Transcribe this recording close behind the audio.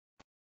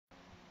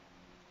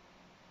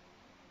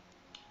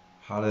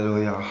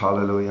Hallelujah,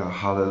 hallelujah,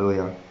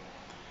 hallelujah.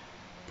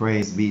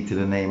 Praise be to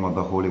the name of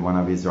the Holy One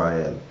of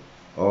Israel.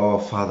 Oh,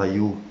 Father,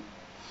 you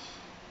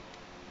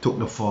took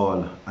the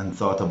fall and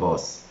thought of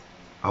us.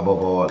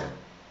 Above all,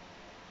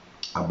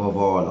 above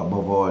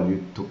all,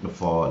 you took the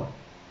fall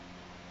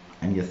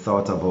and you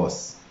thought of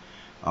us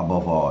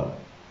above all.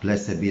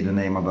 Blessed be the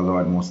name of the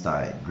Lord Most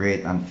High.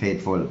 Great and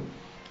faithful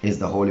is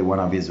the Holy One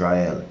of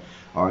Israel,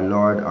 our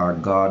Lord, our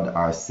God,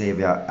 our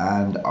Savior,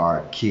 and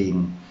our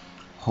King.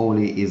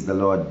 Holy is the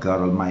Lord God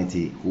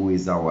Almighty, who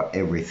is our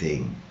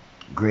everything.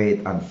 Great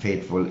and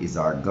faithful is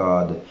our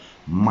God.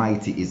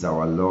 Mighty is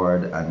our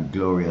Lord, and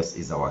glorious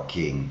is our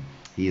King.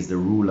 He is the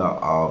ruler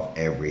of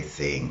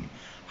everything.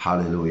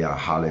 Hallelujah,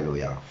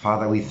 hallelujah.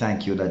 Father, we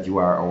thank you that you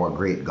are our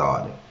great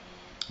God.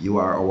 You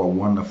are our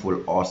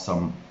wonderful,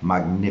 awesome,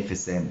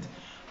 magnificent,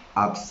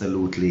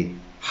 absolutely,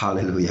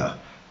 hallelujah,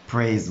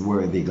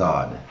 praiseworthy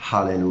God.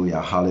 Hallelujah,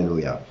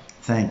 hallelujah.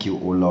 Thank you,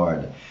 O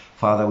Lord.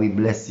 Father, we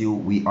bless you,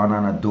 we honor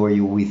and adore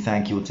you. We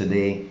thank you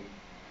today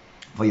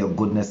for your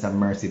goodness and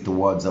mercy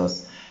towards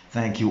us.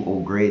 Thank you,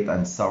 O great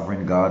and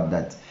sovereign God,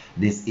 that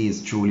this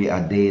is truly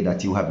a day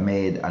that you have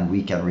made and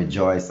we can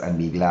rejoice and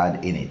be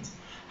glad in it.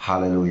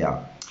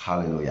 Hallelujah,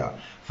 hallelujah.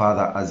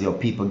 Father, as your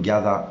people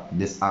gather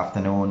this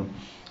afternoon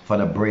for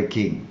the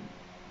breaking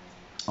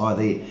or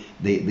the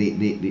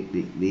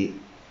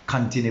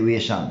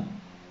continuation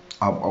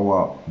of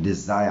our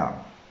desire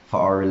for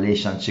our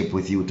relationship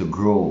with you to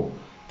grow,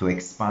 to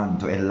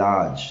expand, to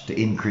enlarge, to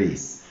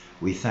increase.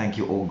 We thank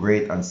you, O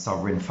great and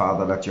sovereign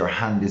Father, that your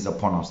hand is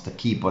upon us to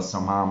keep us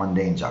from harm and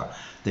danger,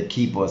 to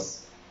keep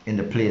us in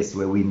the place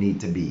where we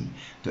need to be,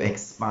 to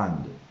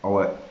expand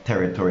our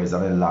territories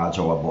and enlarge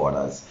our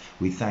borders.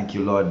 We thank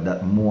you, Lord,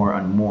 that more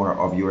and more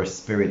of your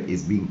spirit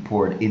is being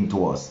poured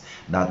into us,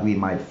 that we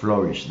might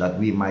flourish, that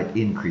we might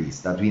increase,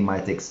 that we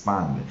might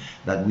expand,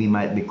 that we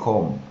might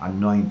become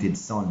anointed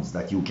sons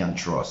that you can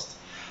trust.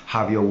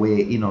 Have your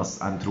way in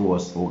us and through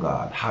us, O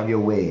God. Have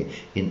your way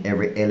in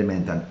every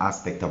element and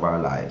aspect of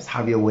our lives.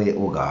 Have your way,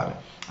 O God.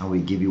 And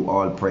we give you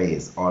all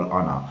praise, all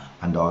honor,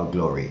 and all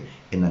glory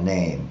in the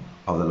name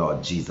of the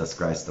Lord Jesus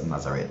Christ of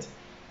Nazareth.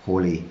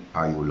 Holy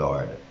are you,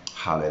 Lord.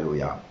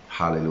 Hallelujah,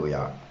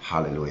 hallelujah,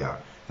 hallelujah.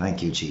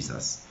 Thank you,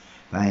 Jesus.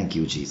 Thank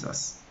you,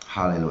 Jesus.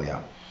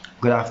 Hallelujah.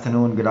 Good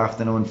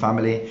afternoon,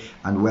 family,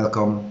 and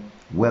welcome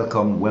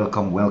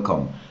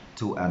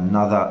to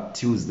another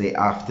Tuesday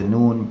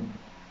afternoon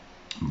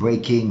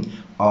breaking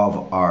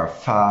of our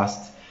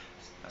fast,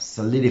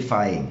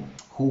 solidifying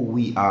who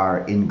we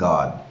are in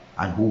God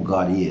and who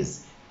God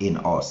is in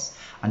us.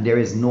 And there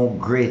is no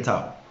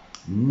greater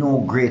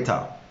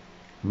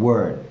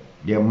word.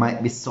 There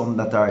might be some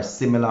that are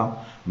similar,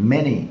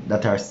 many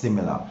that are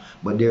similar,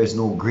 but there is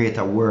no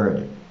greater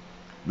word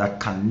that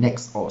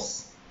connects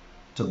us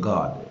to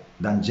God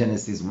than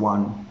Genesis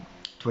 1,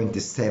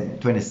 27,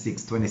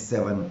 26,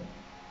 27,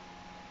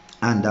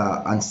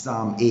 and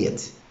Psalm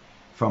 8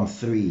 from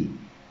 3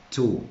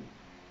 to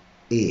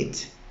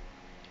 8.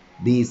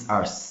 These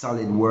are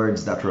solid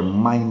words that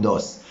remind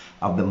us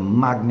of the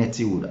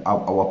magnitude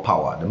of our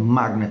power, the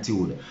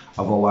magnitude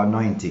of our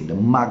anointing, the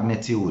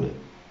magnitude,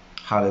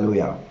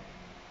 hallelujah,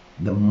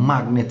 the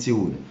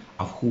magnitude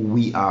of who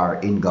we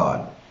are in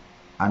God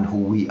and who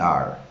we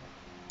are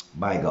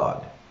by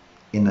God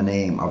in the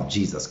name of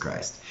Jesus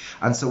Christ.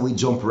 And so we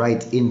jump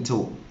right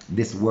into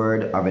this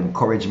word of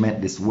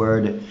encouragement, this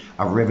word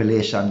of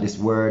revelation, this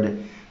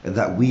word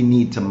that we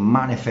need to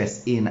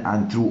manifest in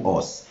and through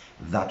us,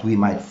 that we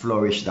might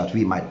flourish, that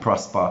we might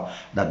prosper,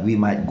 that we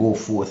might go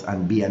forth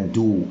and be and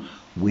do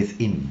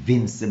with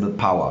invincible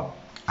power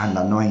and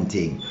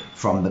anointing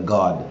from the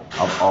God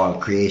of all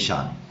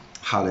creation.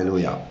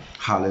 Hallelujah,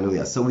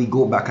 hallelujah. So we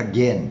go back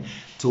again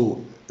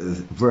to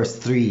verse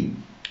 3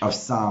 of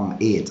Psalm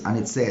 8, and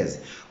it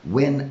says,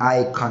 when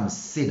I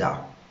consider.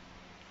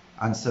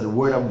 And so the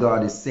word of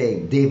God is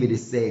saying, David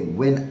is saying,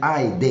 when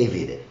I,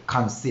 David,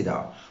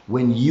 consider,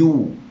 when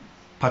you,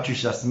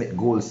 Patricia Smith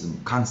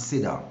Golson,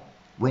 consider,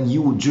 when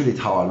you, Judith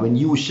Howell, when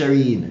you,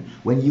 Shireen,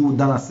 when you,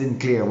 Donna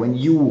Sinclair, when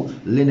you,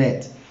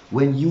 Lynette,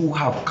 when you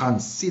have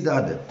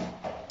considered,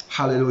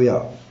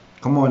 hallelujah,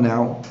 come on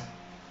now,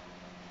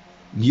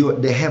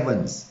 the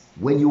heavens,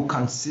 when you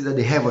consider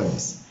the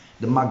heavens,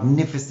 the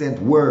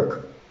magnificent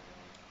work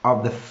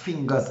of the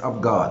fingers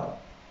of God,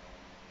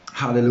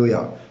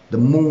 hallelujah, the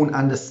moon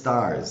and the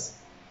stars,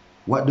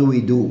 what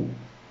do?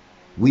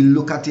 We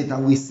look at it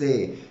and we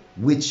say,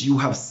 which you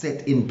have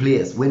set in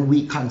place. When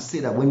we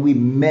consider, when we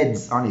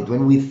meds on it,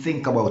 when we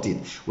think about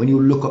it, when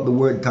you look up the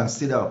word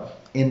consider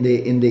in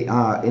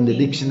the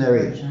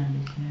dictionary,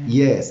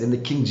 yes, in the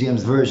King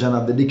James version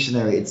of the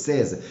dictionary, it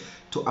says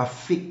to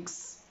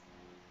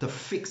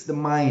fix the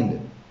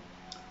mind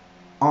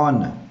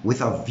on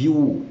with a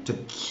view to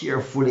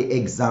carefully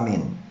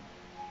examine.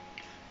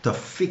 To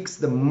fix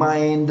the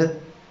mind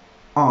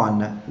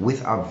on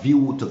with a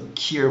view to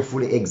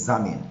carefully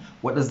examine.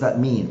 What does that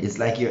mean? It's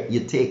like you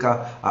take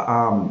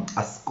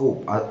a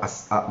scope,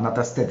 not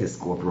a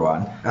stethoscope,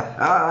 Ron.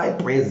 I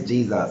praise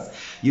Jesus.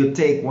 You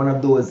take one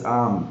of those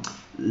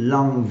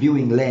long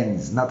viewing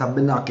lens, not a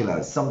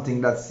binocular,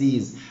 something that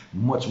sees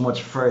much,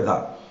 much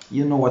further.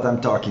 You know what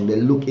I'm talking. They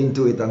look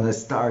into it and they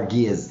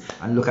stargaze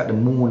and look at the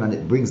moon, and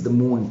it brings the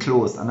moon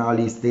close and all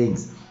these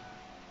things.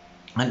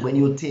 And when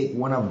you take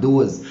one of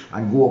those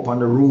and go up on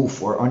the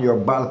roof or on your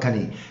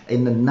balcony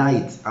in the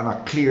night, on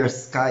a clear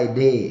sky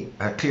day,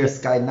 a clear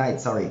sky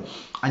night, sorry,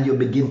 and you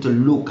begin to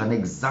look and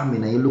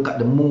examine, and you look at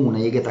the moon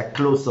and you get a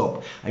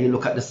close-up, and you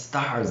look at the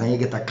stars and you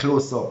get a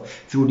close-up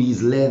through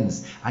these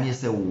lenses, and you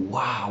say,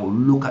 wow,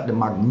 look at the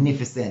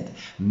magnificent,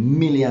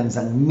 millions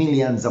and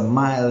millions of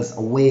miles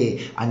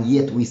away, and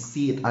yet we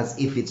see it as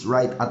if it's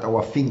right at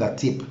our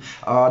fingertip.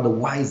 The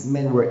wise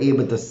men were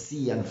able to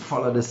see and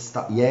follow the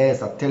star.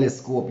 Yes, a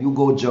telescope. You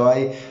go,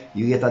 Joy,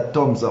 you get a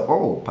thumbs up.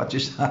 Oh,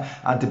 Patricia,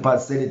 Auntie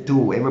Pat said it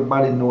too.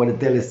 Everybody know the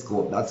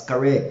telescope. That's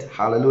correct.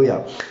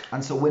 Hallelujah.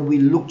 And so when we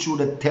look through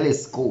the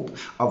telescope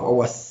of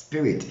our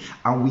spirit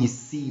and we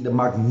see the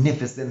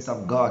magnificence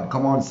of God,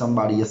 come on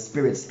somebody, your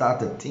spirit start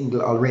to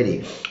tingle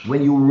already.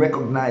 When you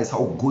recognize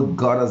how good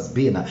God has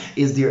been,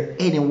 is there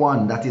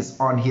anyone that is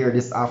on here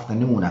this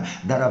afternoon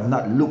that have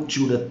not looked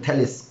through the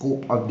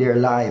telescope of their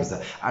lives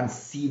and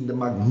seen the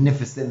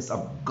magnificence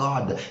of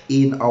God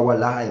in our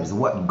lives,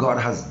 what God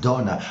has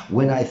done?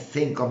 When I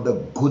think of the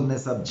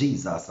goodness of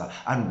Jesus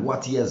and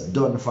what he has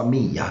done for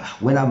me,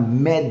 when I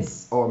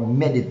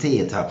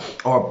meditate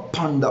or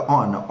ponder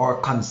on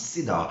or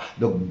consider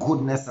the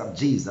goodness of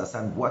Jesus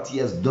and what he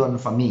has done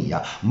for me,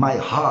 my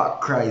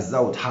heart cries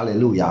out,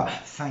 hallelujah,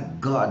 thank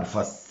God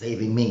for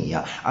saving me.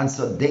 And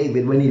so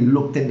David, when he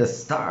looked in the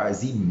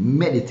stars, he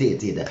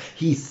meditated,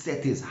 he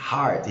set his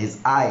heart, his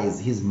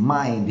eyes, his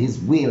mind, his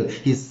will,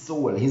 his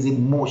soul, his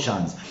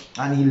emotions,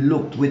 and he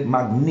looked with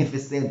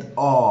magnificent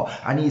awe,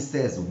 and he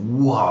says,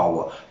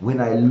 wow, when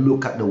I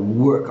look at the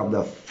work of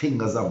the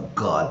fingers of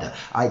God,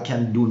 I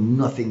can do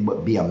nothing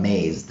but be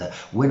amazed.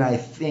 When I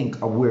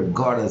think of where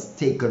God has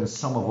taken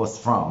some of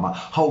us from,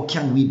 how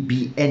can we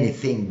be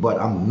anything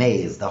but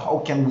amazed?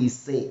 How can we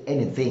say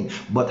anything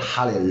but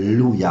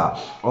hallelujah?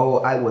 Oh,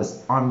 I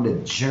was on the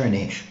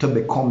journey to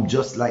become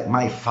just like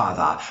my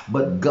father,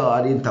 but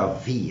God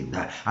intervened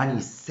and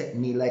he set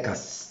me like a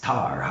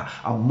star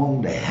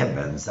among the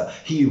heavens.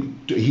 He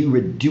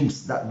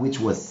reduced that which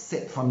was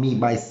set for me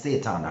by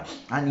Satan,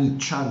 and he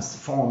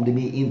transformed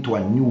me into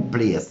a new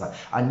place,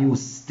 a new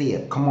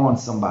state. Come on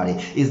somebody,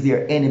 is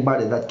there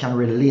anybody that can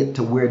relate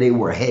to where they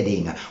were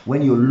heading?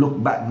 When you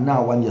look back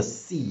now and you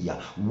see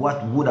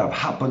what would have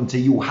happened to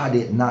you had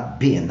it not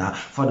been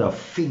for the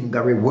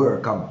fingery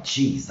work of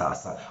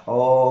Jesus.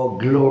 Oh,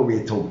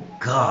 glory to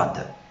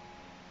God.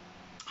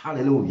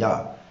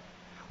 Hallelujah.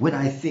 When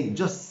I think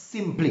just a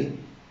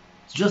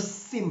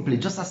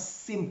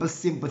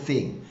simple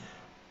thing,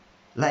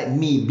 like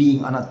me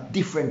being on a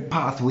different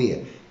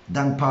pathway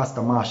than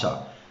Pastor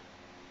Marsha,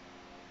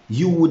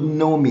 you wouldn't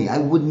know me. I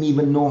wouldn't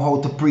even know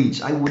how to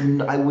preach. I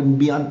wouldn't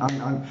be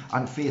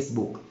on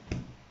Facebook.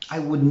 I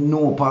wouldn't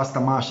know Pastor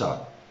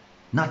Marsha,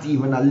 not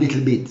even a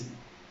little bit.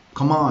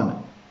 Come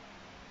on.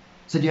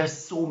 So there are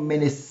so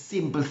many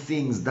simple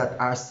things that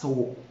are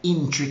so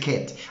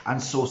intricate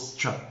and so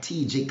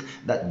strategic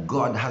that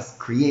God has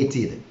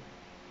created.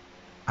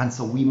 And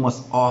so we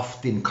must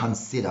often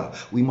consider,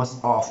 we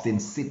must often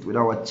sit with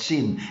our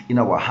chin in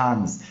our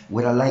hands,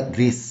 whether like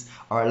this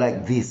or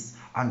like this,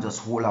 and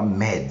just hold our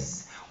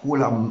meds,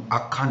 hold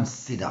a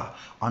consider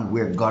on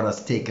where God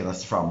has taken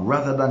us from,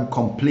 rather than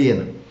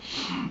complain,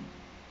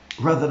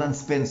 rather than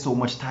spend so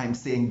much time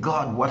saying,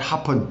 God, what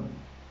happened?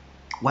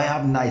 Why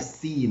haven't I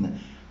seen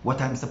what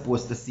I'm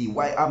supposed to see?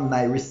 Why haven't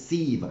I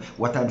received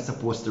what I'm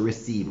supposed to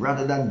receive?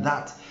 Rather than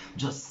that,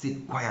 just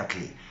sit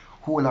quietly,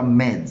 hold our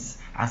meds,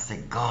 and say,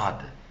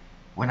 God,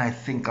 when I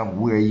think of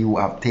where you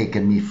have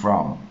taken me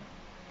from,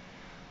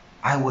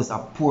 I was a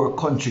poor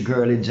country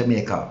girl in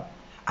Jamaica,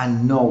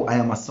 and now I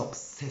am a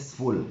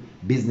successful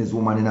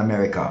businesswoman in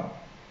America.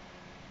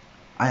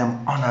 I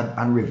am honored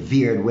and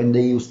revered. When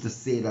they used to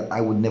say that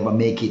I would never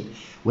make it,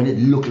 when it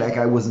looked like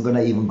I wasn't going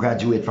to even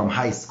graduate from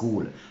high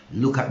school,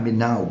 look at me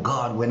now.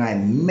 God, when I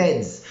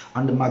meds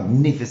on the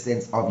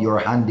magnificence of your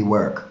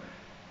handiwork,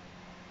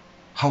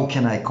 how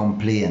can I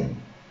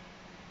complain?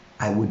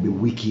 I would be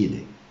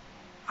wicked.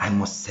 I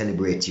must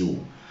celebrate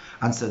you.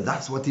 And so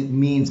that's what it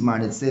means,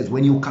 man. It says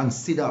when you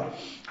consider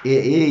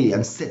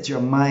and set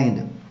your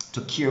mind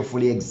to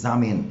carefully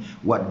examine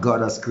what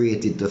God has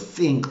created, to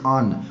think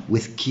on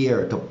with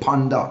care, to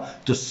ponder,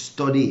 to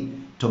study,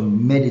 to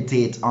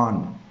meditate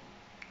on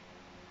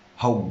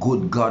how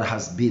good God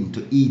has been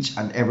to each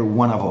and every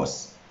one of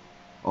us.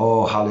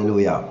 Oh,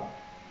 hallelujah.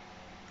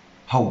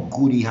 How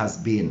good he has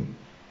been.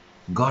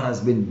 God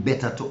has been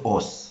better to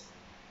us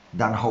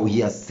than how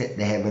he has set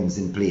the heavens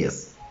in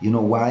place. You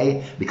know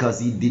why? Because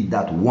he did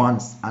that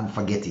once and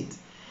forget it.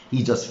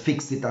 He just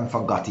fixed it and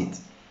forgot it.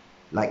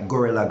 Like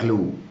Gorilla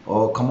Glue.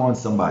 Oh, come on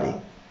somebody.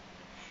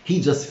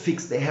 He just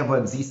fixed the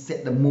heavens. He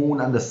set the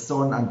moon and the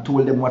sun and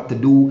told them what to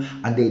do.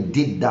 And they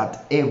did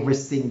that every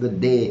single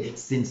day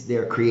since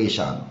their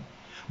creation.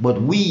 But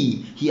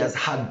he has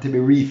had to be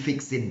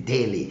refixing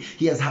daily.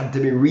 He has had to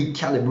be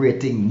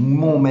recalibrating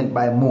moment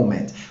by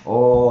moment.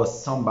 Oh,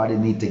 somebody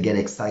need to get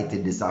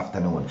excited this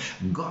afternoon.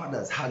 God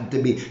has had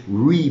to be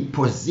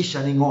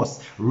repositioning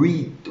us,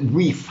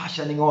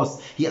 refashioning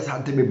us. He has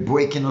had to be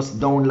breaking us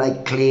down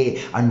like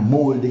clay and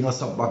molding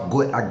us up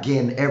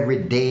again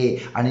every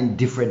day and in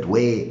different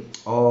way.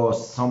 Oh,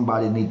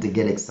 somebody need to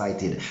get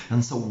excited.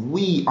 And so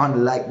we,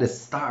 unlike the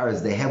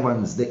stars, the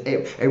heavens,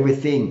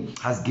 everything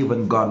has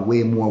given God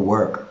way more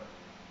work.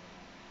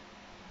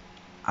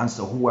 And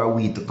so who are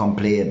we to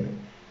complain?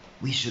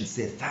 We should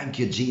say, thank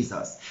you,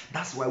 Jesus.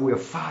 That's why we're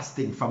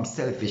fasting from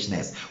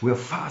selfishness. We're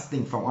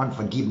fasting from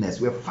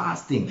unforgiveness. We're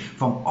fasting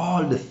from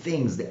all the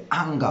things, the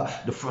anger,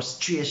 the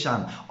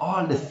frustration,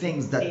 all the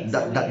things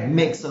that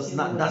makes us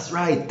not, that's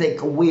right,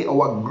 take away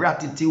our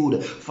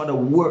gratitude for the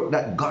work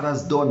that God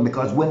has done.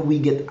 Because when we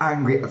get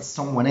angry at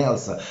someone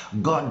else,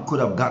 God could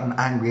have gotten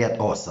angry at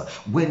us.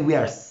 When we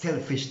are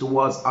selfish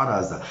towards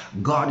others,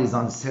 God is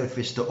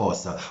unselfish to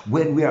us.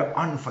 When we are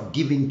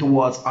unforgiving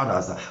towards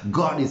others,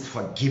 God is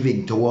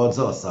forgiving towards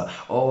us.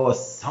 Oh,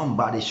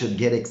 somebody should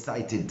get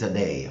excited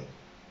today.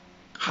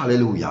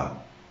 Hallelujah.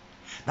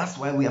 That's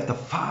why we have to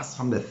fast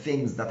from the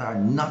things that are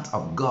not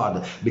of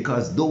God,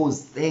 because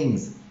those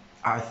things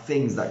are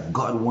things that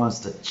God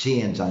wants to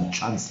change and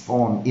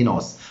transform in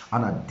us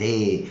on a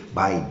day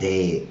by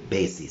day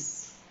basis.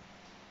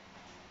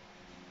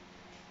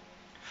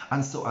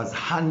 And so as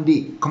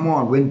Handy, come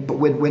on,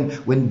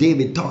 when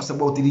David talks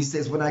about it, he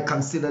says, when I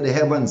consider the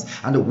heavens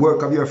and the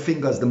work of your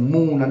fingers, the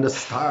moon and the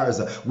stars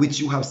which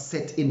you have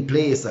set in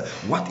place,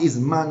 what is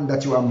man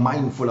that you are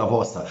mindful of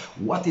us?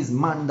 What is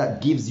man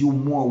that gives you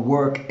more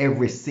work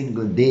every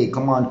single day?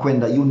 Come on,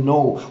 Quenda, you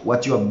know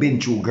what you have been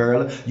through,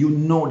 girl. You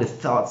know the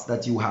thoughts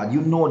that you had.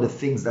 You know the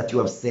things that you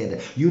have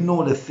said. You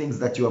know the things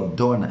that you have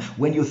done.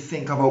 When you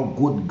think of how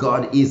good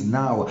God is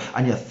now,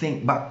 and you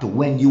think back to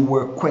when you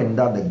were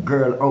Quenda, the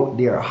girl out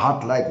there,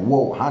 hot like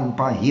whoa, hand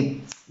pan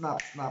hip, snap,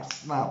 snap,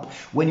 snap.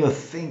 When you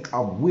think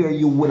of where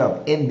you would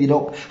have ended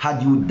up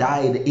had you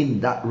died in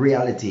that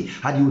reality,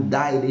 had you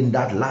died in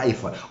that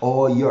life,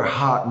 oh, your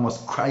heart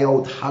must cry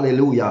out,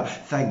 hallelujah,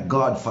 thank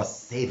God for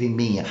saving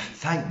me.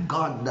 Thank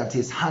God that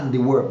his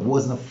handiwork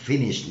wasn't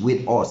finished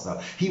with us.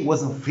 He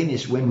wasn't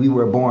finished when we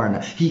were born.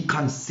 He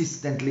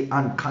consistently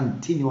and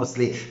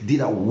continuously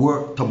did a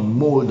work to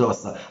mold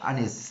us, and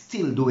is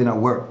still doing a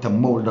work to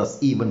mold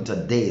us even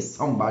today.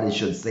 Somebody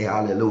should say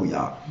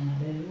hallelujah.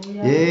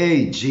 Hallelujah.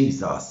 Hey,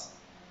 Jesus.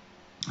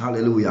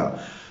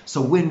 Hallelujah.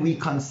 So when we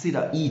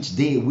consider each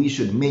day, we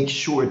should make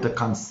sure to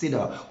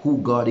consider who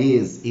God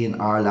is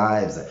in our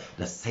lives.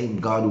 The same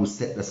God who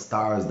set the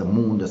stars, the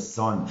moon, the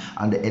sun,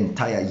 and the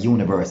entire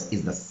universe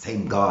is the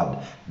same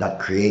God that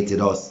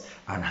created us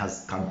and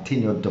has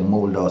continued to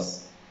mold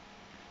us.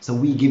 So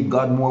we give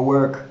God more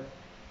work.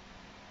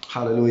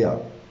 Hallelujah.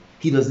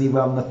 He doesn't even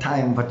have the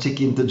time for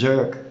chicken to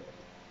jerk.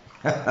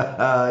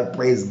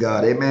 Praise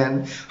God.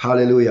 Amen.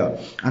 Hallelujah.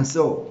 And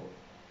so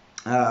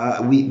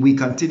we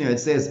continue. It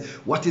says,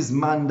 what is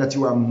man that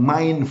you are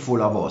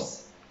mindful of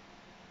us?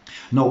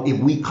 Now, if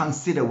we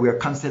consider, we are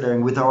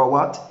considering with our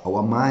what?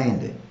 Our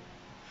mind.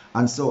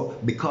 And so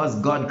because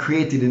God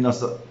created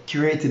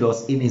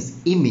us in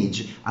his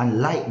image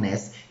and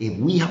likeness, if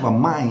we have a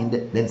mind,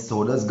 then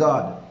so does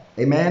God.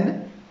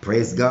 Amen.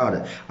 Praise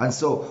God. And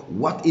so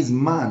what is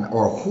man,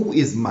 or who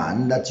is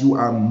man that you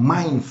are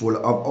mindful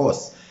of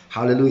us?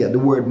 Hallelujah. The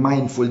word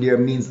mindful there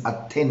means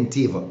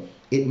attentive.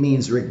 It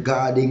means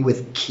regarding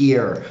with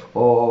care.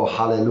 Oh,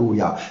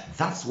 hallelujah.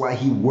 That's why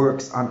he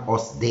works on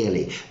us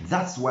daily.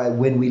 That's why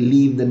when we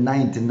leave the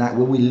 99,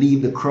 when we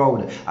leave the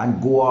crowd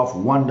and go off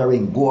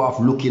wandering, go off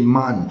looking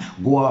man,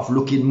 go off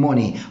looking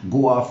money,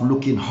 go off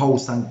looking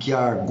house and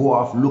car, go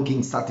off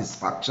looking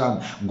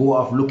satisfaction, go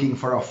off looking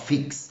for a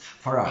fix,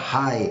 for a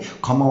high.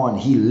 Come on,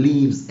 he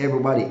leaves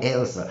everybody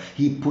else.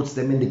 He puts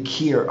them in the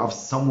care of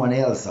someone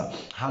else.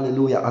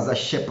 Hallelujah. As a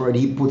shepherd,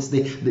 he puts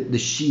the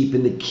sheep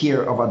in the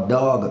care of a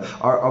dog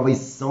or of his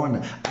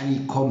son, and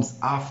he comes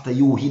after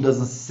you. He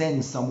doesn't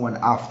send someone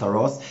after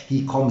us.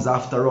 He comes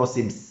after us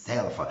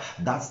himself.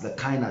 That's the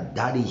kind of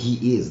daddy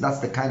he is. That's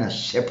the kind of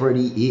shepherd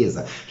he is.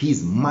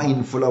 He's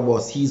mindful of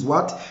us. He's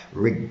what?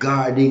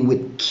 Regarding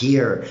with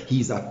care.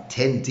 He's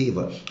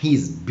attentive.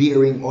 He's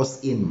bearing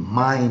us in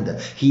mind.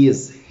 He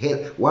is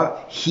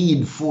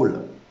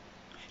heedful.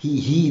 He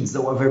heeds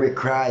our very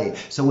cry.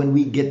 So when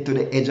we get to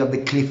the edge of the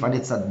cliff and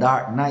it's a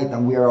dark night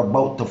and we are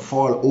about to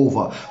fall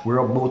over, we're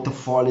about to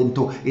fall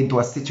into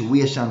a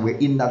situation, we're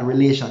in that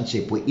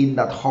relationship, we're in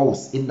that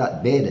house, in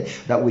that bed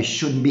that we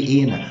shouldn't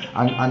be in,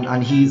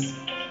 and he's,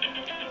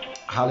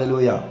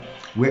 hallelujah,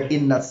 We're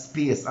in that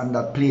space and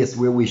that place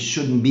where we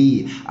shouldn't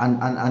be.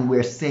 And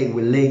we're saying,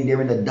 we're laying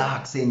there in the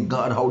dark saying,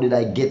 God, how did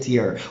I get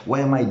here?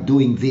 Why am I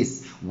doing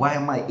this? Why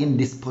am I in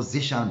this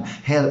position?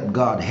 Help,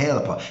 God,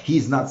 help.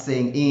 He's not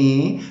saying,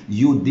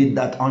 you did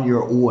that on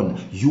your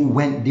own. You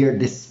went there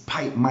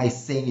despite my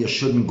saying you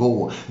shouldn't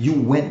go. You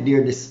went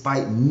there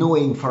despite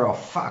knowing for a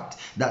fact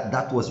that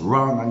that was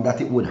wrong and that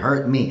it would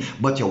hurt me,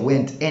 but you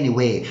went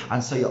anyway.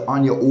 And so you're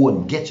on your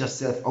own. Get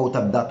yourself out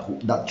of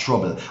that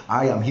trouble.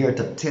 I am here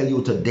to tell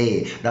you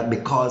today that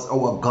because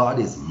our God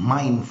is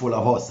mindful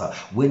of us,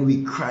 when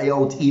we cry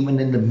out even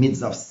in the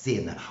midst of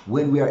sin,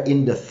 when we are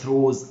in the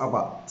throes of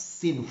a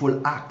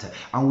sinful act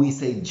and we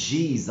say,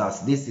 Jesus,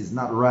 this is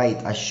not right,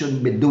 I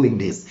shouldn't be doing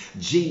this,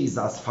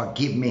 Jesus,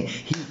 forgive me,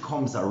 he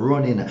comes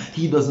running.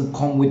 He doesn't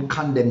come with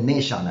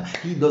condemnation.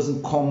 He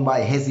doesn't come by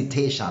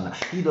hesitation.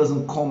 He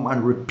doesn't come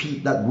and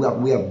repeat that what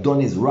we have done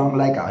is wrong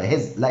like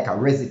a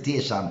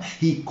recitation.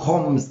 He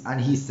comes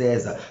and he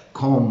says,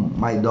 come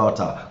my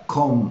daughter,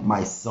 come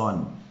my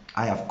son,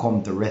 I have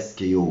come to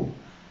rescue you.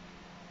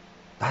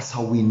 That's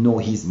how we know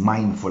he's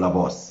mindful of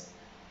us.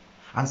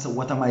 And so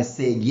what am I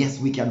saying? Yes,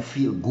 we can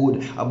feel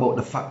good about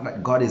the fact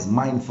that God is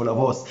mindful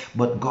of us,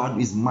 but God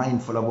is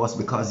mindful of us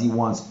because he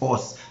wants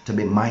us to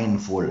be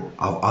mindful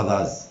of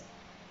others.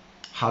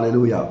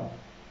 Hallelujah.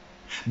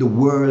 The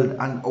world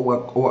and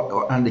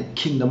and the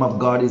kingdom of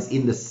God is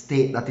in the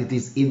state that it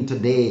is in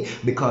today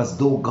because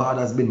though God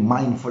has been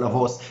mindful of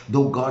us,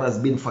 though God has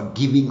been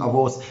forgiving of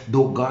us,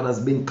 though God has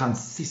been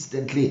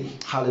consistently,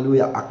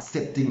 hallelujah,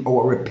 accepting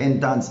our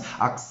repentance,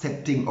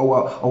 accepting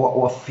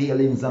our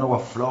failings and our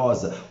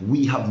flaws,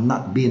 we have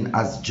not been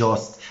as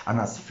just and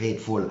as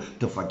faithful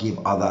to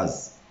forgive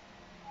others.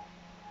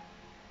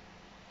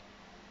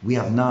 We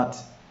have not.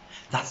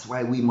 That's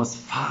why we must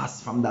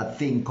fast from that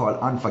thing called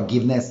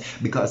unforgiveness,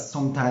 because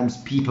sometimes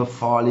people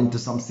fall into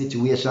some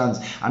situations,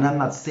 and I'm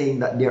not saying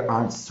that there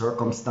aren't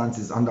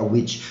circumstances under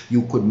which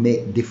you could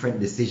make different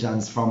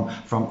decisions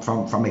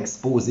from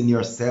exposing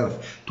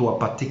yourself to a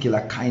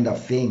particular kind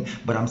of thing,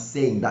 but I'm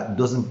saying that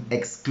doesn't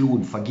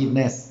exclude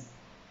forgiveness.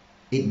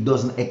 It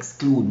doesn't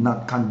exclude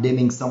not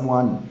condemning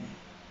someone.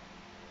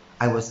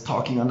 I was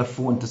talking on the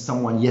phone to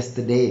someone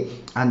yesterday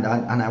and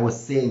I was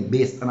saying,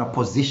 based on a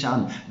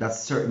position that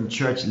certain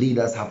church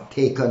leaders have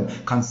taken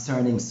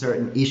concerning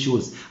certain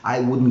issues,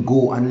 I wouldn't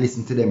go and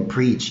listen to them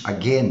preach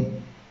again.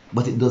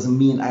 But it doesn't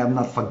mean I have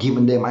not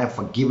forgiven them. I have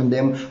forgiven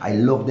them. I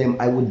love them.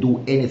 I would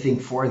do anything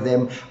for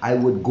them. I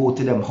would go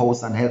to them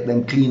house and help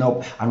them clean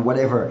up and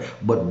whatever.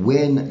 But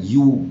when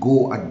you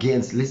go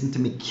against, listen to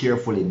me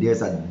carefully,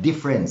 there's a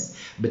difference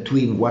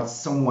between what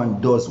someone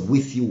does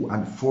with you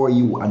and for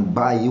you and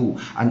by you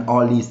and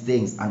all these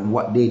things and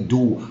what they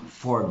do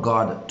for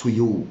God to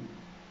you.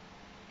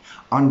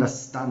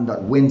 Understand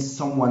that when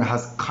someone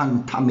has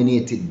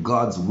contaminated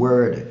God's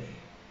word,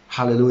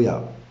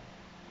 hallelujah,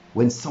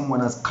 when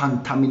someone has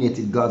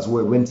contaminated God's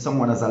word, when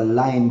someone has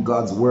aligned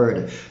God's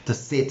word to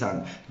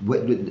Satan,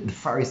 the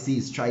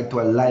Pharisees tried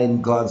to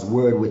align God's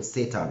word with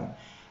Satan.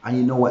 And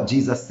you know what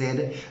Jesus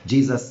said?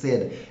 Jesus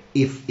said,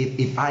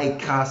 if I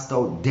cast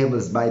out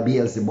devils by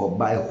Beelzebub,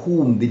 by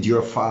whom did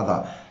your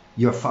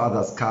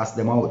fathers cast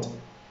them out?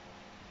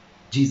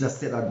 Jesus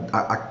said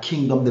a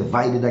kingdom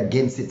divided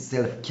against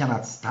itself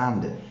cannot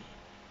stand.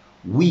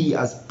 We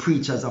as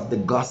preachers of the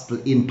gospel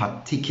in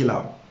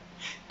particular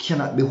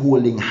cannot be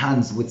holding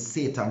hands with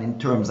Satan in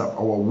terms of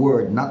our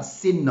word, not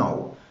sin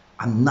now.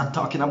 I'm not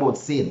talking about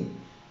sin.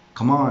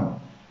 Come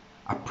on.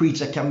 A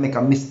preacher can make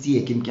a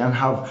mistake. He can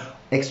have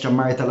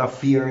extramarital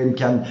affair. He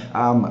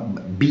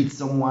can beat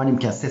someone. He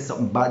can say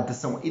something bad to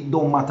someone. It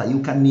don't matter.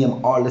 You can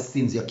name all the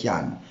sins you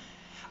can.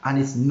 And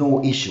it's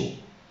no issue.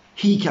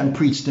 He can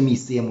preach to me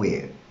same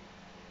way.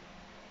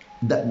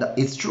 That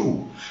it's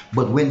true.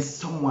 But when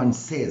someone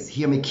says,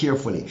 hear me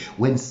carefully,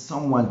 when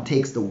someone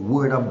takes the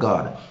word of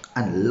God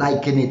and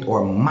liken it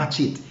or match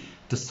it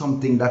to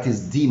something that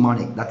is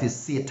demonic, that is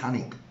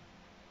satanic,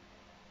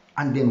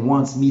 and then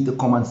wants me to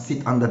come and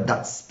sit under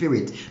that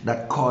spirit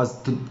that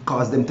caused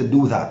them to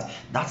do that,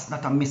 that's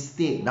not a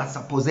mistake. That's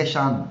a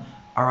possession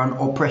or an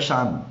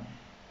oppression.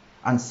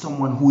 And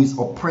someone who is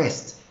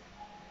oppressed,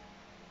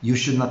 you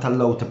should not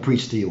allow to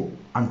preach to you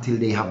until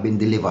they have been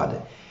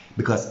delivered.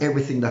 Because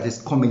everything that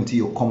is coming to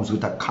you comes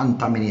with a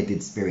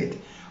contaminated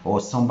spirit. Or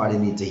somebody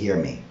need to hear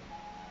me.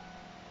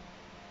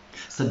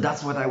 So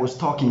that's what I was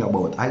talking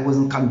about. I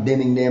wasn't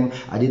condemning them.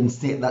 I didn't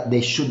say that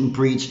they shouldn't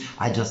preach.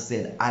 I just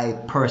said I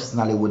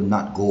personally would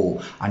not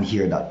go and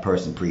hear that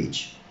person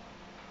preach.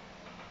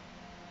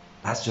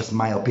 That's just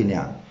my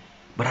opinion.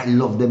 But I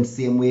love them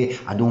same way.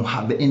 I don't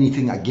have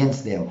anything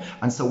against them.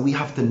 And so we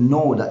have to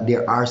know that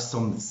there are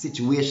some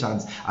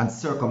situations and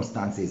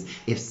circumstances.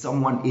 If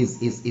someone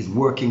is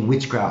working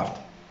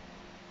witchcraft,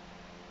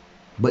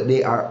 but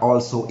they are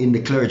also in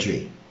the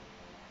clergy,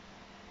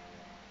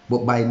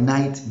 but by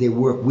night they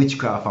work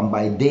witchcraft and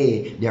by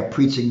day they are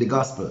preaching the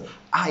gospel,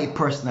 I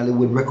personally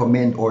would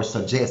recommend or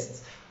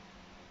suggest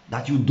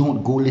that you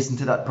don't go listen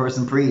to that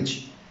person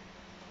preach.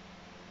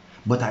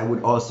 But I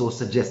would also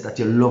suggest that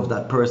you love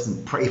that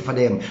person. Pray for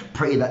them.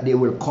 Pray that they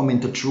will come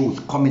into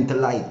truth, come into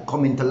light,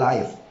 come into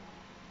life,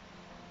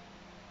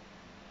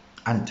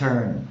 and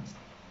turn.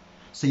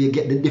 So you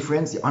get the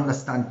difference, you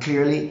understand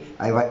clearly.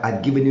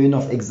 I've given you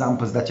enough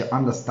examples that you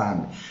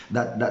understand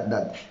that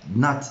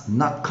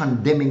not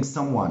condemning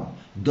someone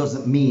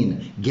doesn't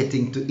mean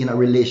getting in a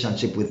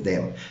relationship with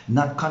them.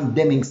 Not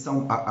condemning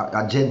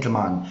a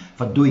gentleman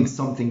for doing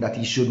something that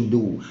he shouldn't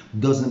do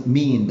doesn't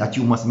mean that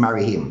you must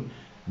marry him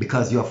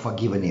because you have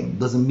forgiven him.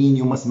 Doesn't mean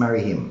you must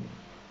marry him.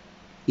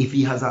 If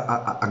he has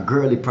a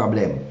girly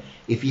problem,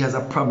 if he has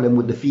a problem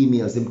with the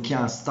females, him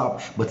can't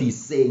stop, but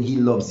he's saying he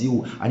loves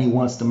you and he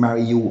wants to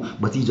marry you,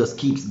 but he just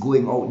keeps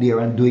going out there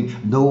and doing.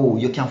 No,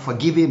 you can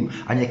forgive him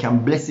and you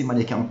can bless him and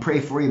you can pray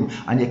for him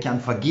and you can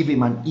forgive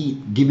him and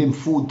eat, give him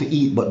food to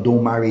eat, but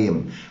don't marry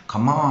him.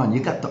 Come on, you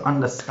got to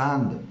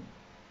understand.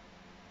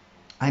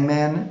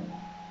 Amen.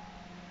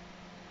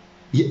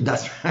 Yeah,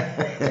 that's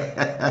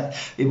right.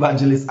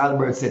 Evangelist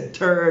Albert said,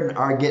 turn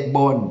or get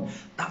born.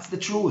 That's the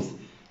truth.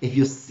 If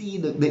you see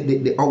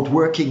the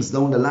outworkings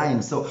down the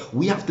line. So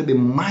we have to be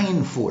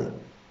mindful.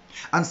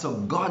 And so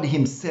God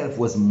himself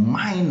was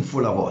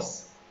mindful of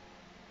us.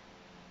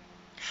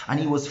 And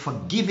he was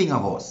forgiving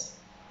of us.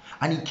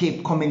 And he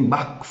kept coming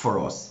back for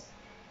us.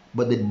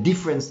 But the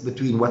difference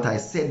between what I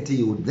said to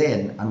you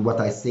then and what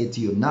I say to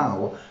you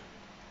now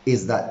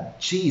is that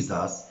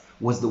Jesus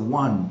was the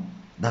one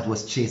that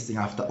was chasing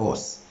after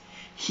us.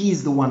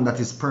 He's the one that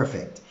is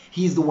perfect.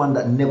 He's the one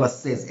that never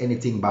says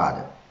anything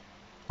bad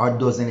or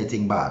does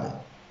anything bad.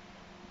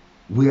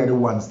 We are the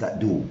ones that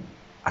do.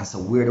 And so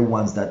we're the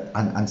ones that,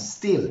 and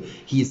still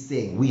he is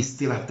saying, we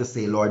still have to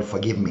say, Lord,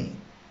 forgive me.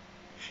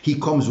 He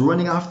comes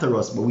running after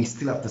us, but we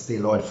still have to say,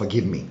 Lord,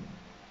 forgive me.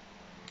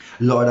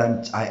 Lord,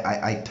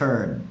 I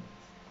turn.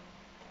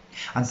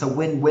 And so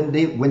when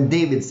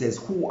David says,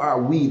 who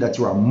are we that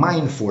you are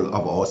mindful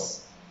of us?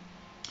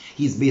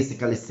 He's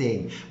basically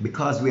saying,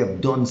 because we have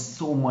done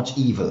so much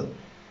evil,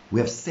 we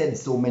have said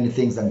so many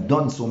things and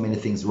done so many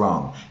things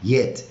wrong,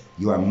 yet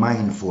you are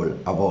mindful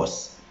of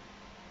us.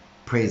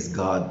 Praise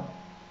God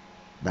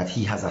that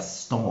he has a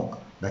stomach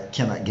that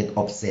cannot get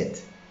upset.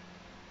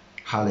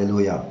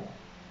 Hallelujah.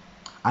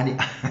 And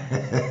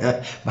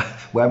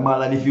well,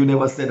 Marlon, if you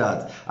never say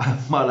that,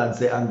 Marlon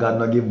say, and God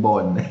not give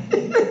born.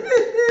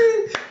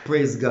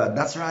 Praise God.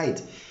 That's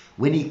right.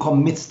 When he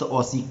commits to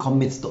us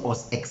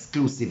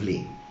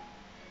exclusively.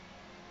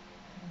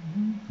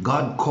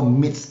 God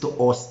commits to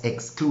us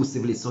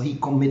exclusively. So he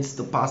commits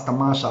to Pastor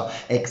Marsha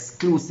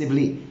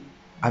exclusively.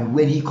 And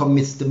when he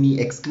commits to me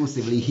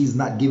exclusively, he's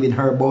not giving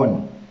her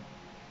bun.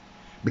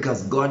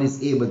 Because God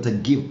is able to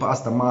give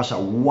Pastor Marsha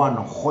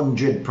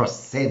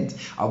 100%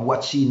 of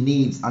what she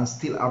needs and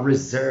still a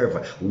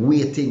reserve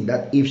waiting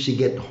that if she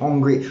get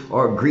hungry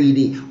or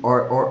greedy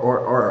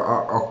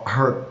or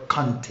her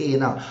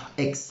container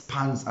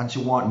expands and she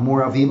want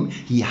more of him,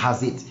 he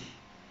has it.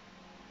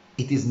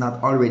 It is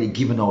not already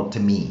given out to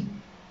me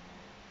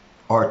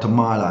or to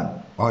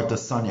Marlon or to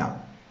Sonia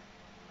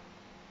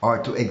or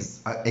to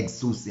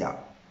Exousia.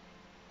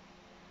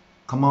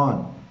 Come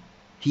on.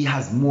 He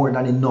has more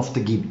than enough to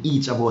give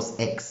each of us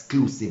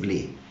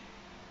exclusively.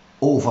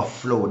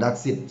 Overflow.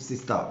 That's it,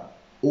 sister.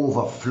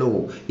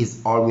 Overflow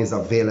is always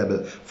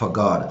available for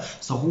God.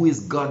 So who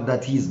is God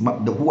that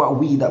who are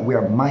we that we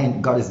are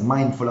God is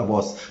mindful of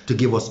us to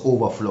give us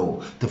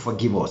overflow, to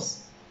forgive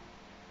us?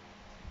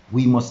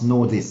 We must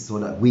know this so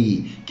that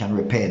we can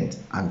repent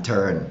and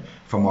turn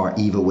from our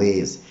evil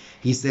ways.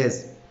 He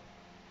says,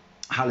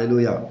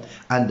 hallelujah.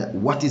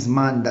 And what is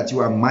man that you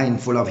are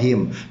mindful of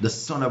him? The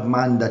Son of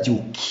Man that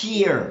you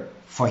care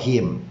for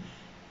him.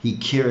 He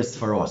cares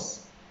for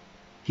us.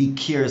 He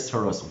cares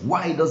for us.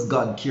 Why does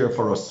God care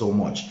for us so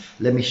much?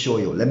 Let me show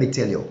you. Let me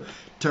tell you.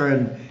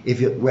 Turn,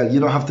 you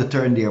don't have to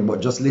turn there,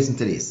 but just listen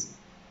to this.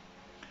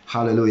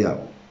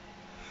 Hallelujah.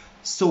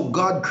 So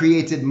God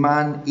created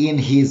man in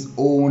his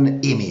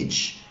own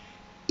image.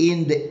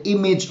 In the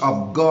image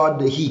of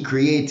God, he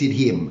created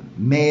him.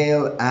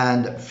 Male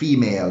and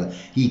female,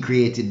 he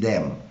created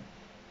them.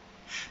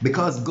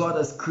 Because God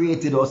has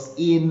created us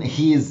in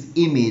his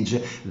image,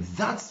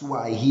 that's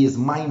why he is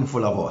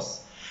mindful of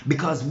us.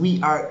 Because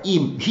we are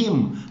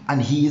him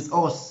and he is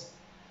us.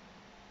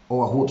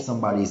 Oh, I hope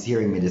somebody is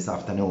hearing me this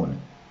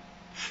afternoon.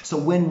 So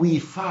when we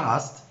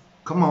fast,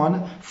 come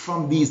on,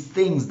 from these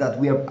things that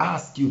we have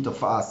asked you to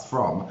fast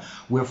from,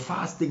 we're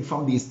fasting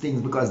from these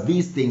things because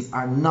these things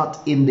are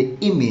not in the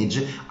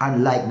image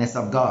and likeness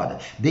of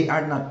God. They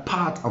are not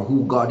part of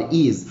who God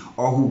is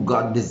or who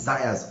God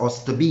desires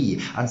us to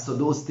be. And so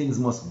those things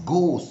must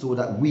go so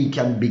that we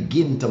can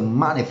begin to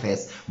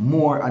manifest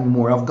more and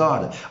more of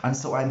God. And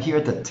so I'm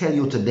here to tell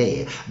you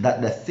today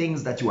that the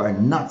things that you are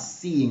not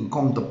seeing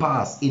come to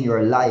pass in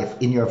your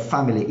life, in your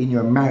family, in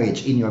your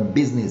marriage, in your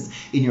business,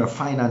 in your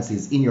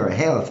finances, in your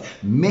health,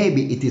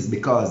 maybe it is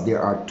because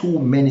there are too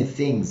many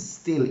things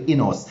still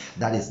in us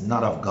that is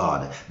not of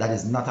God, that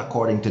is not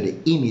according to the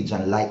image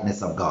and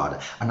likeness of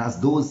God. And as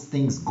those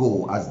things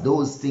go, as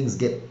those things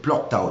get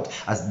plucked out,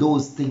 as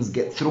those things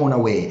get thrown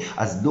away,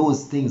 as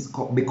those things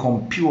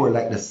become pure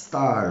like the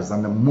stars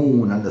and the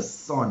moon and the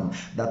sun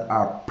that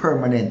are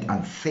permanent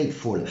and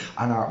faithful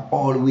and are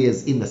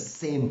always in the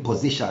same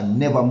position,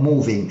 never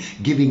moving,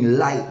 giving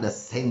light the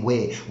same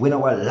way, when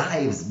our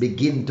lives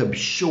begin to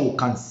show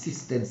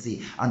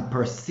consistency and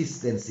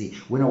persistency,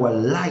 when our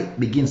light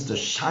begins to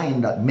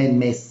shine that men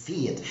may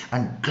see it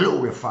and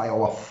glorify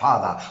our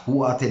Father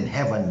who art in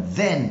heaven,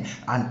 then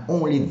and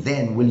only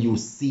then will you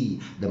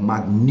see the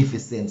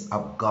magnificence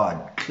of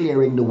God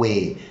clearing the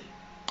way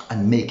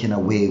and making a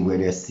way where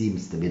there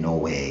seems to be no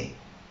way.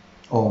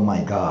 Oh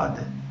my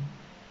God.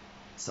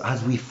 So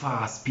as we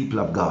fast, people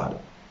of God,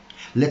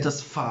 let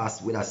us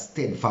fast with a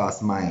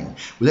steadfast mind.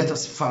 Let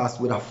us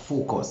fast with a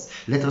focus.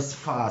 Let us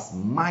fast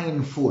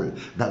mindful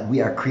that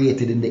we are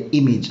created in the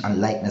image and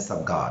likeness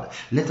of God.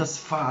 Let us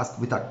fast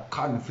with a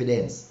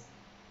confidence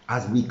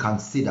as we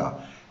consider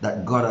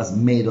that God has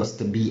made us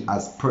to be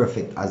as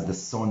perfect as the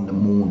sun, the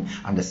moon,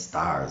 and the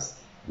stars.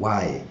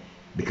 Why?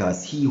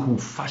 Because he who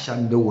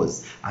fashioned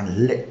those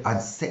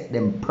and set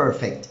them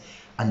perfect,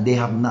 and they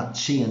have not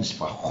changed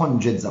for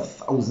hundreds of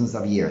thousands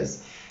of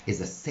years, is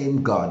the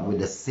same God with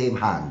the same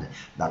hand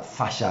that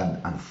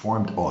fashioned and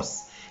formed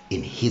us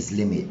in his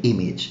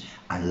image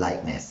and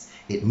likeness.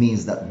 It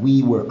means that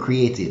we were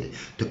created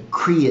to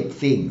create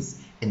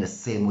things in the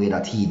same way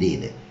that he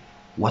did.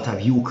 What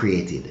have you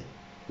created?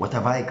 What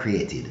have I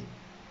created?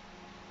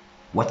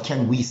 What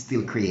can we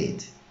still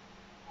create?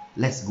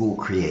 Let's go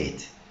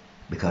create,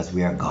 because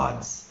we are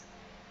God's.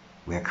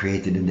 We are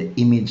created in the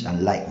image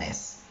and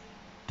likeness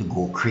to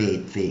go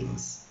create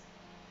things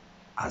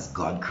as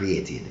God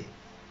created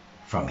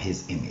from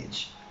his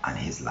image and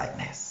his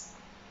likeness.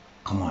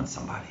 Come on,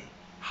 somebody.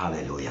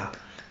 Hallelujah.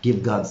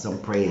 Give God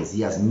some praise.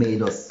 He has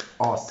made us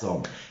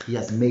awesome. He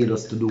has made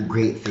us to do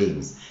great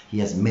things. He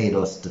has made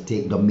us to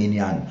take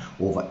dominion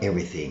over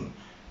everything,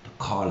 to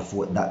call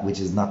forth that which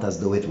is not as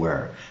though it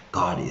were.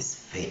 God is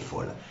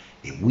faithful.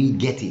 If we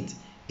get it,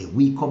 if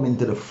we come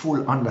into the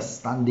full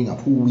understanding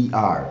of who we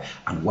are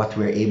and what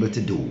we're able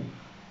to do,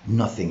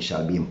 nothing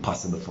shall be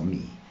impossible for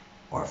me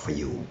or for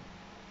you.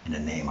 In the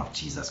name of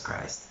Jesus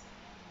Christ.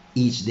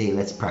 Each day,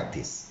 let's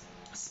practice.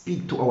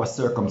 Speak to our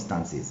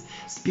circumstances.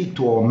 Speak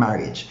to our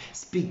marriage.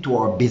 Speak to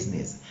our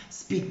business.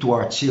 Speak to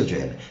our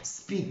children.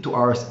 Speak to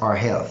our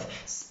health.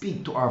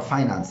 Speak to our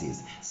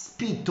finances.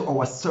 Speak to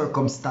our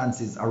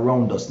circumstances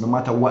around us, no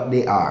matter what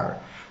they are.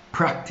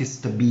 Practice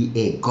to be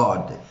a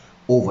God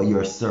over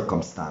your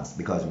circumstance,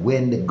 because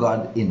when the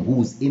God in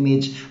whose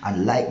image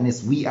and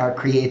likeness we are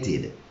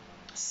created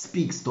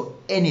speaks to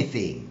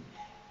anything,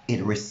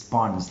 it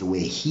responds the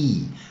way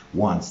he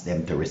wants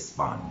them to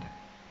respond.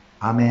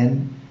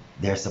 Amen.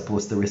 They're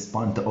supposed to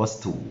respond to us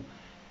too,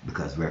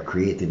 because we're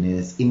created in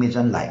his image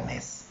and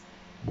likeness,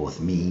 both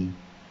me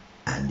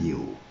and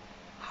you.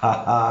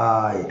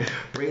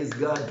 Praise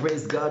God,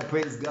 praise God,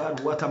 praise God.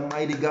 What a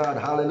mighty God.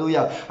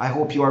 Hallelujah. I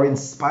hope you are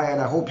inspired.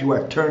 I hope you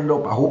are turned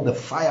up. I hope the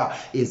fire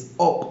is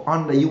up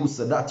under you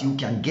so that you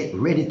can get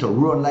ready to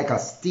run like a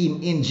steam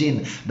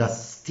engine. The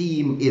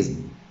steam is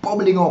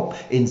bubbling up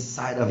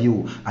inside of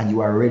you and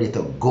you are ready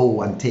to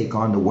go and take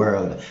on the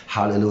world.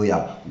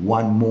 Hallelujah.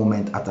 One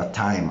moment at a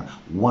time,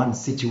 one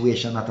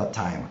situation at a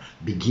time.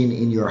 Begin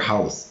in your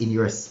house, in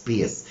your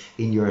space,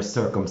 in your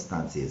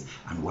circumstances,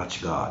 and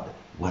watch God.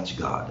 Watch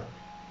God.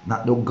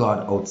 Not the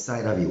God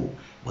outside of you,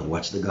 but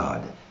watch the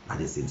God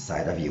that is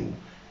inside of you,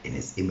 in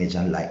his image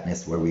and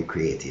likeness where we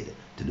created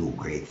to do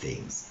great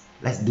things.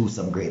 Let's do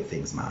some great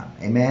things, man.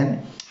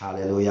 Amen.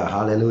 Hallelujah.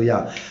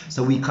 Hallelujah.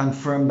 So we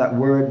confirm that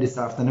word this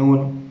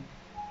afternoon.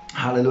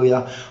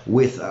 Hallelujah.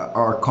 With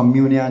our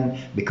communion,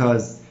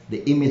 because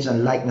the image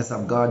and likeness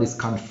of God is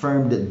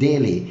confirmed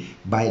daily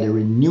by the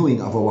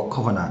renewing of our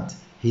covenant,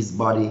 his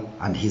body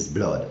and his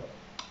blood.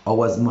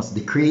 Ours must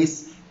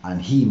decrease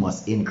and he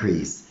must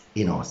increase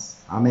in us.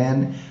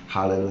 Amen.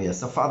 Hallelujah.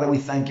 So Father, we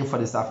thank you for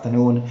this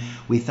afternoon.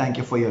 We thank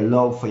you for your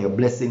love, for your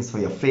blessings, for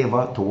your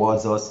favor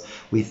towards us.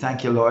 We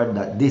thank you, Lord,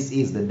 that this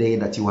is the day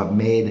that you have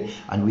made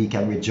and we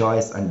can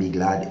rejoice and be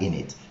glad in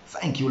it.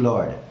 Thank you,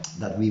 Lord,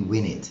 that we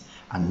win it.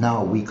 And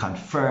now we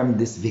confirm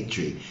this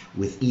victory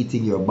with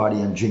eating your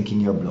body and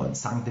drinking your blood.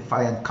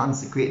 Sanctify and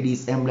consecrate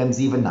these emblems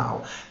even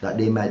now, that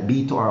they might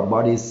be to our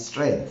body's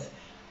strength,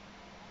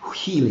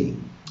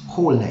 healing,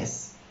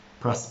 wholeness,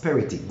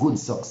 prosperity, good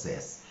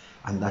success,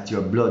 and that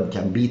your blood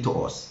can be to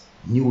us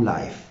new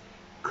life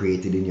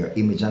created in your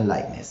image and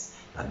likeness,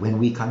 that when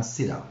we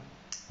consider,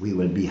 we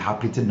will be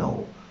happy to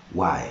know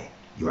why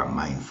you are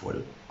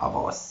mindful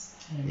of us.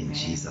 Amen. In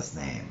Jesus'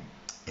 name,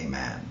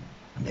 amen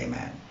and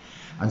amen.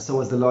 And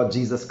so as the Lord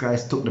Jesus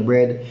Christ took the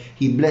bread,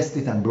 he blessed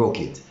it and broke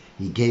it.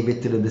 He gave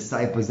it to the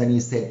disciples and he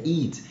said,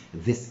 "Eat,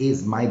 this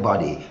is my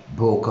body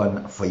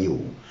broken for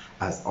you.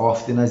 As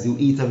often as you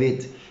eat of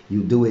it,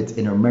 you do it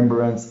in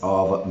remembrance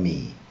of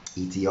me."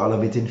 Eat ye all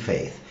of it in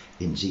faith.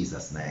 In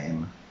Jesus'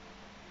 name.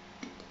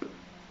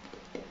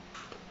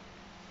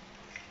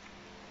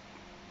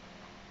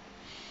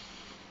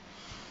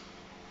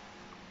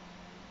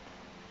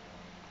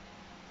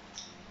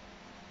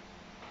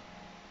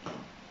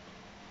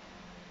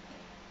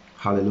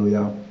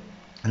 Hallelujah.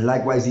 And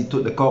likewise, he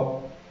took the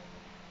cup,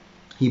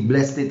 he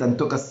blessed it and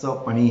took a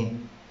sup, and he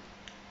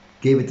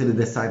gave it to the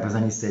disciples,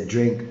 and he said,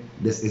 drink,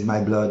 this is my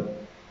blood,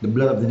 the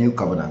blood of the new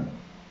covenant.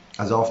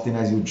 As often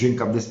as you drink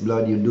of this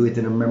blood, you do it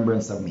in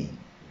remembrance of me.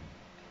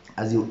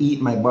 As you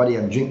eat my body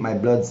and drink my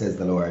blood, says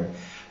the Lord,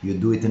 you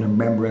do it in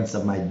remembrance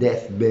of my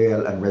death,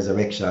 burial, and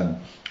resurrection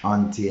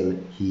until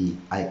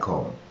I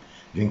come.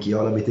 Drink ye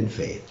all of it in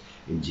faith,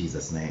 in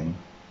Jesus' name.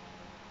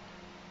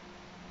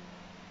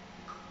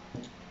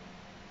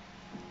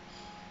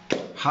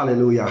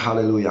 Hallelujah,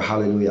 hallelujah,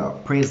 hallelujah.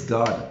 Praise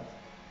God.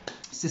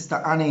 Sister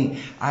Annie,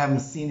 I haven't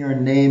seen your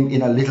name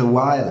in a little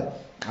while.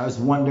 I was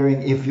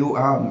wondering if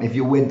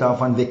you went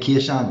off on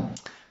vacation.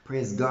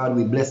 Praise God.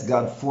 We bless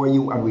God for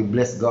you, and we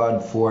bless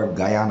God for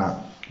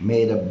Guyana.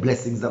 May the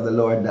blessings of the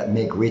Lord that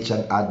make rich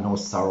and add no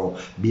sorrow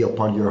be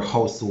upon your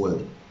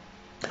household.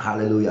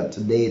 Hallelujah.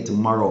 Today,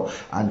 tomorrow,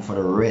 and for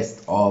the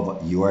rest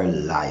of your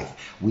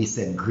life. We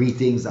send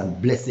greetings and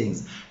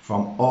blessings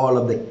from all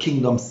of the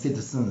kingdom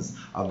citizens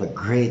of the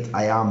great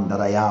I am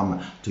that I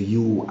am to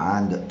you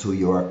and to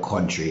your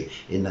country,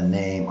 in the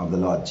name of the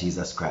Lord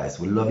Jesus Christ.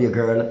 We love you,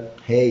 girl.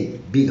 Hey,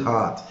 big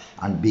heart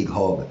and big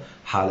hug.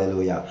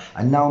 Hallelujah.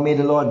 And now may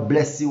the Lord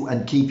bless you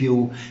and keep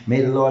you.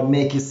 May the Lord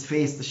make his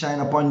face to shine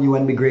upon you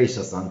and be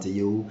gracious unto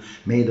you.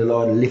 May the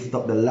Lord lift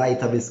up the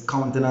light of his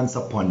countenance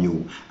upon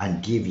you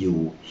and give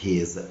you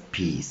his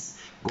peace.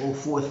 Go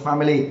forth,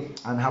 family,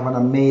 and have an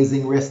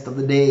amazing rest of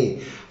the day.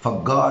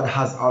 For God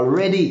has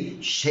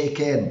already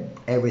shaken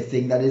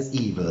everything that is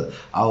evil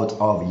out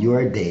of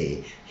your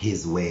day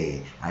his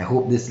way. I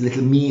hope this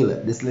little meal,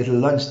 this little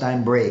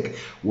lunchtime break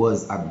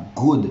was a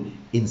good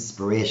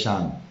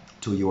inspiration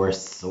to your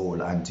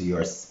soul and to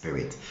your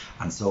spirit.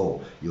 And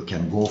so you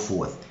can go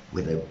forth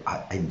with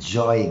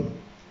enjoying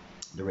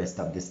the rest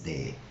of this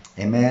day.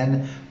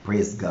 Amen.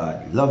 Praise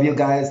God. Love you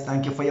guys.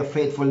 Thank you for your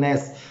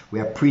faithfulness. We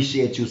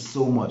appreciate you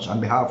so much.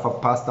 On behalf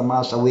of Pastor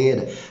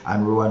Wade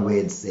and Rowan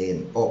Wade,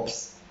 saying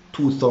ups,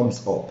 2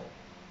 thumbs up.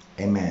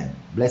 Amen.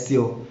 Bless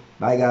you.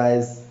 Bye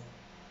guys.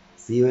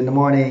 See you in the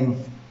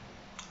morning.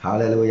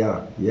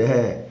 Hallelujah.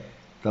 Yeah.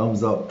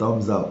 Thumbs up,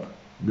 thumbs up.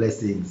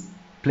 Blessings.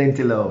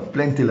 Plenty love,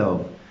 plenty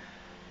love.